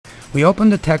We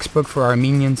opened the textbook for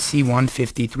Armenian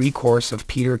C-153 course of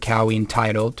Peter Cowe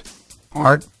entitled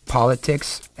Art,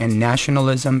 Politics, and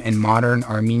Nationalism in Modern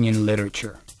Armenian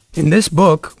Literature. In this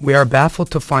book, we are baffled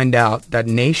to find out that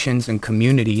nations and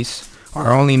communities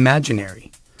are only imaginary,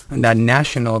 and that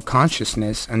national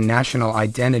consciousness and national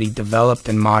identity developed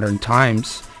in modern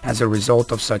times as a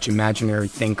result of such imaginary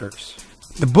thinkers.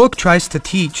 The book tries to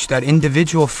teach that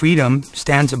individual freedom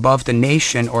stands above the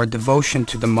nation or devotion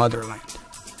to the motherland.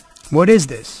 What is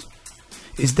this?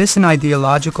 Is this an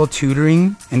ideological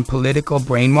tutoring and political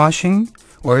brainwashing,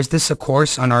 or is this a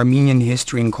course on Armenian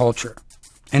history and culture?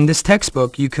 In this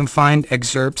textbook, you can find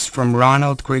excerpts from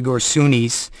Ronald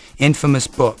Suny's infamous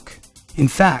book. In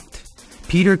fact,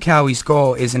 Peter Cowe's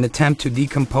goal is an attempt to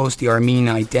decompose the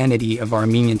Armenian identity of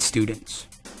Armenian students.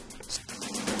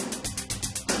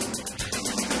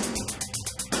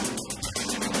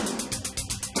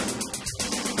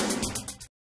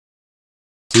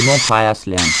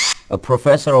 Payaslian, a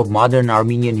professor of modern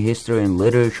Armenian history and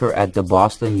literature at the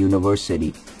Boston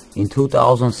University. In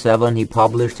 2007, he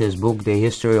published his book, The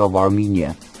History of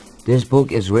Armenia. This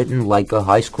book is written like a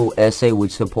high school essay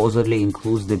which supposedly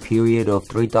includes the period of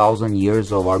 3,000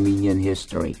 years of Armenian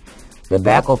history. The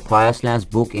back of Payaslian's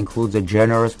book includes a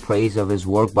generous praise of his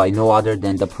work by no other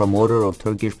than the promoter of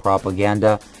Turkish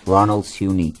propaganda, Ronald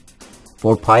Suny.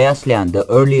 For Payaslian, the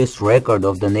earliest record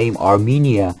of the name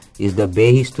Armenia is the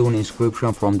Behistun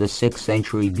inscription from the 6th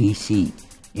century BC.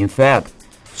 In fact,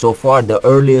 so far the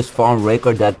earliest found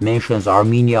record that mentions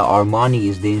Armenia Armani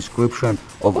is the inscription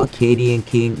of Akkadian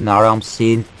king Naram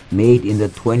Sin made in the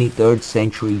 23rd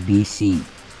century BC.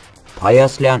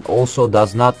 Payaslian also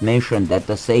does not mention that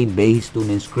the same Behistun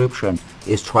inscription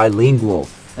is trilingual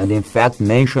and in fact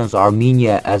mentions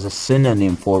Armenia as a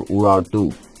synonym for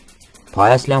Urartu.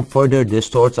 Payaslian further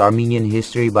distorts Armenian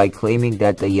history by claiming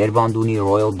that the Yervanduni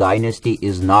royal dynasty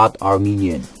is not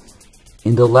Armenian.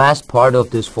 In the last part of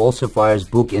this Falsifiers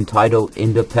book entitled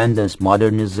Independence,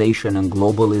 Modernization and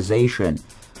Globalization,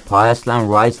 Payaslian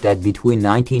writes that between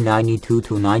 1992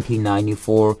 to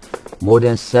 1994, more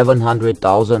than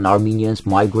 700,000 Armenians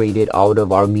migrated out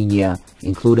of Armenia,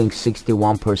 including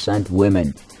 61%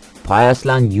 women.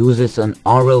 Payaslian uses an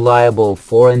unreliable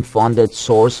foreign-funded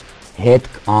source, hetk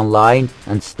Online,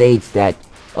 and states that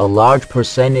a large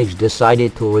percentage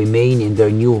decided to remain in their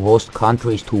new host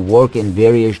countries to work in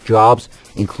various jobs,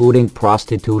 including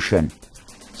prostitution.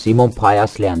 Simon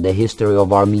Payaslian, The History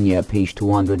of Armenia, page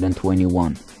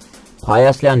 221.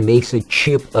 Payaslian makes a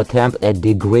cheap attempt at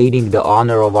degrading the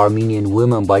honor of Armenian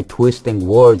women by twisting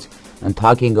words and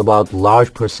talking about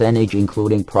large percentage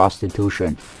including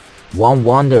prostitution. One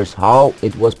wonders how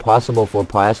it was possible for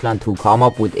Payaslian to come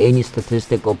up with any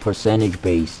statistical percentage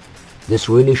base. This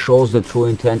really shows the true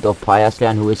intent of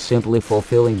Payaslian, who is simply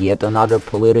fulfilling yet another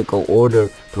political order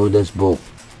through this book.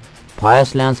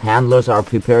 Payaslian's handlers are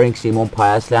preparing Simon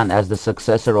Payaslian as the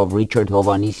successor of Richard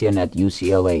Hovannisian at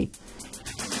UCLA.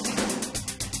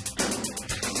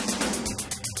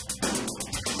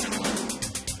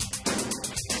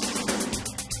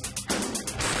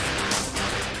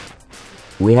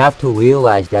 We have to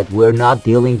realize that we're not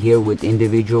dealing here with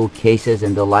individual cases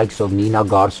in the likes of Nina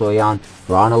Garsoian,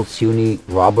 Ronald Suny,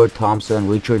 Robert Thomson,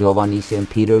 Richard Hovannisian,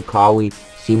 Peter Cowe,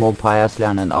 Simon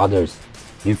Payaslian, and others.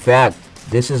 In fact,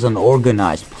 this is an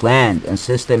organized, planned, and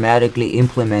systematically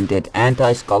implemented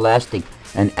anti-scholastic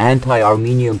and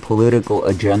anti-Armenian political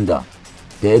agenda.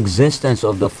 The existence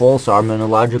of the False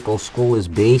Armenological School is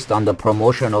based on the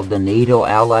promotion of the NATO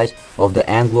allies of the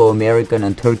Anglo-American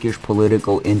and Turkish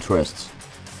political interests.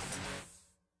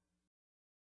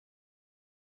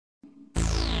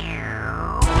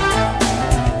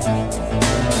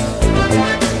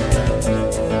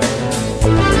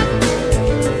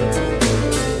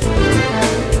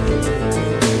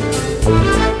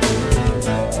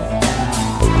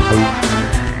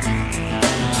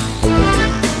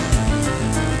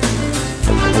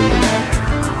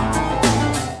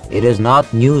 It is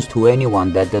not news to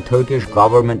anyone that the Turkish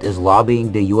government is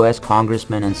lobbying the US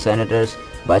congressmen and senators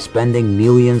by spending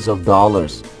millions of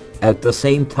dollars. At the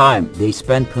same time, they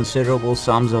spend considerable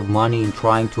sums of money in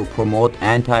trying to promote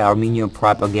anti-Armenian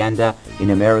propaganda in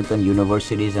American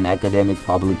universities and academic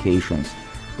publications.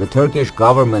 The Turkish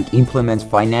government implements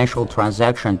financial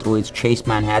transactions through its Chase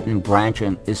Manhattan branch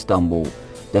in Istanbul.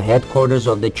 The headquarters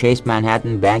of the Chase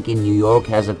Manhattan Bank in New York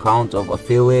has accounts of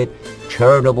affiliate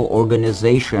charitable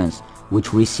organizations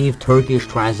which receive Turkish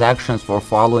transactions for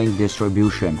following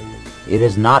distribution. It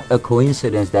is not a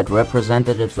coincidence that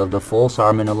representatives of the False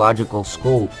Armenological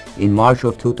School in March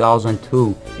of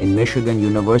 2002 in Michigan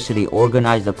University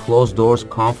organized a closed-doors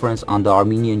conference on the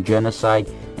Armenian genocide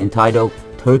entitled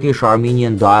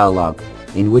Turkish-Armenian dialogue,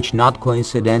 in which not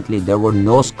coincidentally there were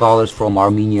no scholars from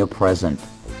Armenia present.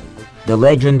 The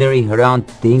legendary Hrant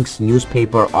Dink's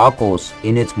newspaper ՀԱՅՈՑ,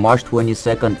 in its March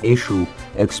 22nd issue,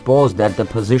 exposed that the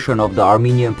position of the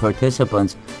Armenian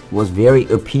participants was very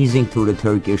appeasing to the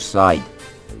Turkish side.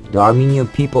 The Armenian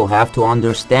people have to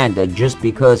understand that just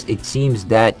because it seems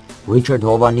that Richard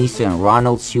Hovannisian,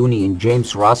 Ronald, Suny, and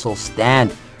James Russell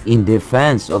stand in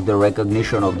defense of the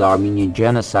recognition of the Armenian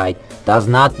genocide does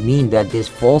not mean that these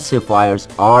falsifiers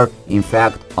are in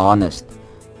fact honest.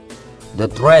 The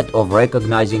threat of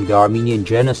recognizing the Armenian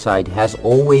genocide has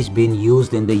always been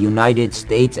used in the United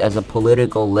States as a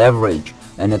political leverage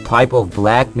and a type of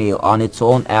blackmail on its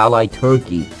own ally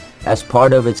Turkey as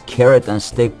part of its carrot and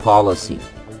stick policy.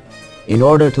 In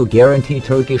order to guarantee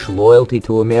Turkish loyalty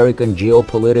to American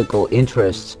geopolitical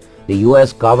interests, the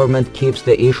US government keeps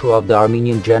the issue of the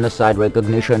Armenian genocide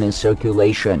recognition in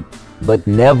circulation, but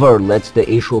never lets the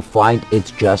issue find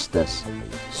its justice.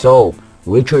 So,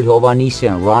 Richard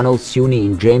Hovannisian, Ronald Suny,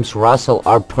 and James Russell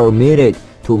are permitted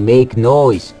to make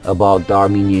noise about the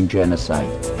Armenian genocide.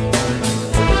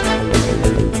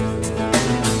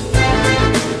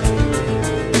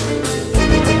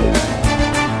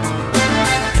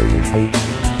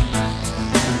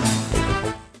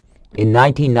 In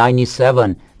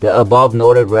 1997, the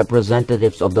above-noted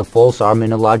representatives of the False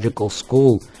Armenological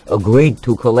School agreed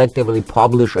to collectively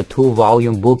publish a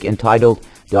 2-volume book entitled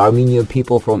The Armenian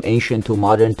People from Ancient to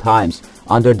Modern Times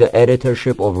under the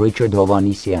editorship of Richard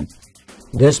Hovannisian.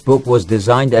 This book was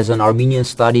designed as an Armenian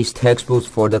Studies textbook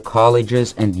for the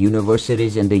colleges and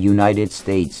universities in the United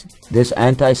States. This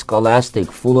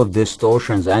anti-scholastic, full of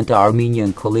distortions,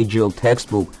 anti-Armenian collegial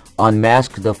textbook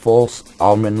unmasked the False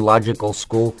Armenological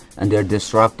School and their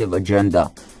destructive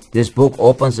agenda. This book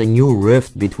opens a new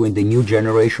rift between the new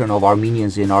generation of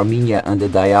Armenians in Armenia and the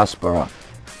diaspora.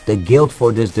 The guilt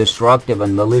for this destructive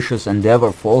and malicious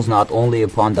endeavor falls not only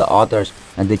upon the authors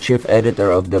and the chief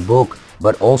editor of the book,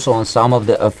 but also on some of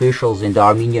the officials in the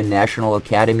Armenian National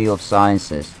Academy of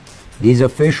Sciences. These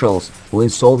officials, who in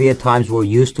Soviet times were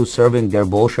used to serving their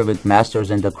Bolshevik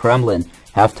masters in the Kremlin,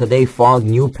 have today found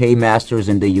new paymasters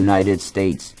in the United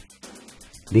States.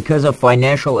 Because of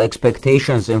financial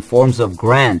expectations in forms of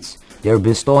grants, they're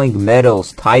bestowing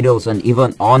medals, titles, and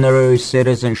even honorary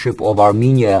citizenship of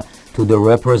Armenia to the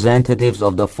representatives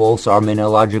of the False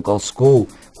Armenological School,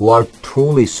 who are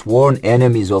truly sworn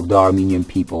enemies of the Armenian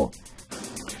people.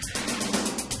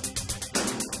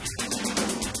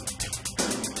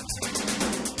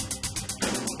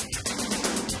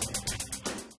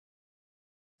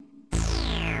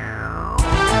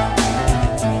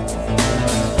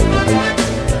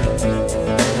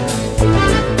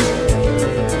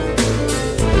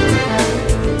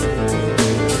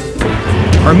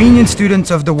 Armenian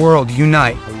students of the world,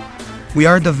 unite. We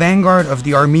are the vanguard of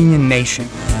the Armenian nation.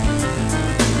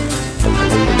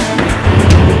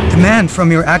 Demand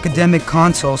from your academic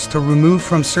consuls to remove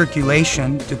from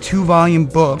circulation the 2-volume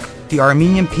book, The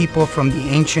Armenian People from the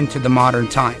Ancient to the Modern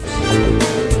Times.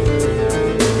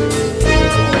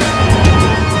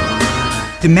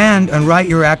 Demand and write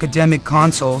your academic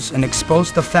consuls and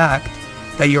expose the fact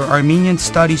that your Armenian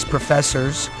Studies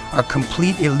professors are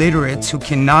complete illiterates who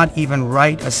cannot even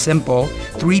write a simple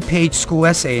 3-page school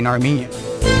essay in Armenian.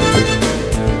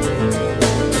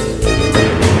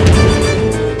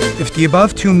 If the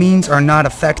above 2 means are not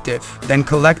effective, then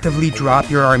collectively drop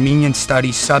your Armenian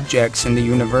Studies subjects in the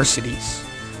universities,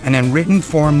 and in written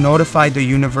form notify the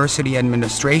university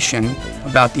administration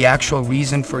about the actual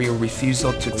reason for your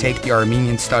refusal to take the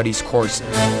Armenian Studies courses.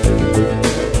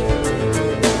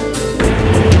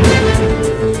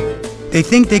 They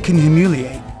think they can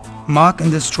humiliate, mock and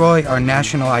destroy our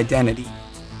national identity.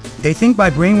 They think by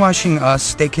brainwashing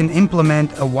us they can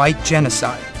implement a white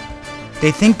genocide.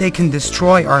 They think they can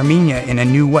destroy Armenia in a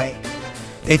new way.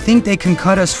 They think they can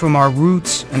cut us from our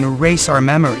roots and erase our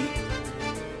memory.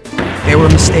 They were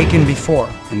mistaken before,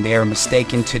 and they are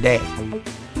mistaken today.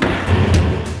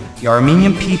 The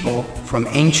Armenian people, from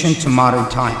ancient to modern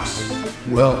times,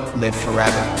 will live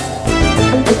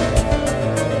forever.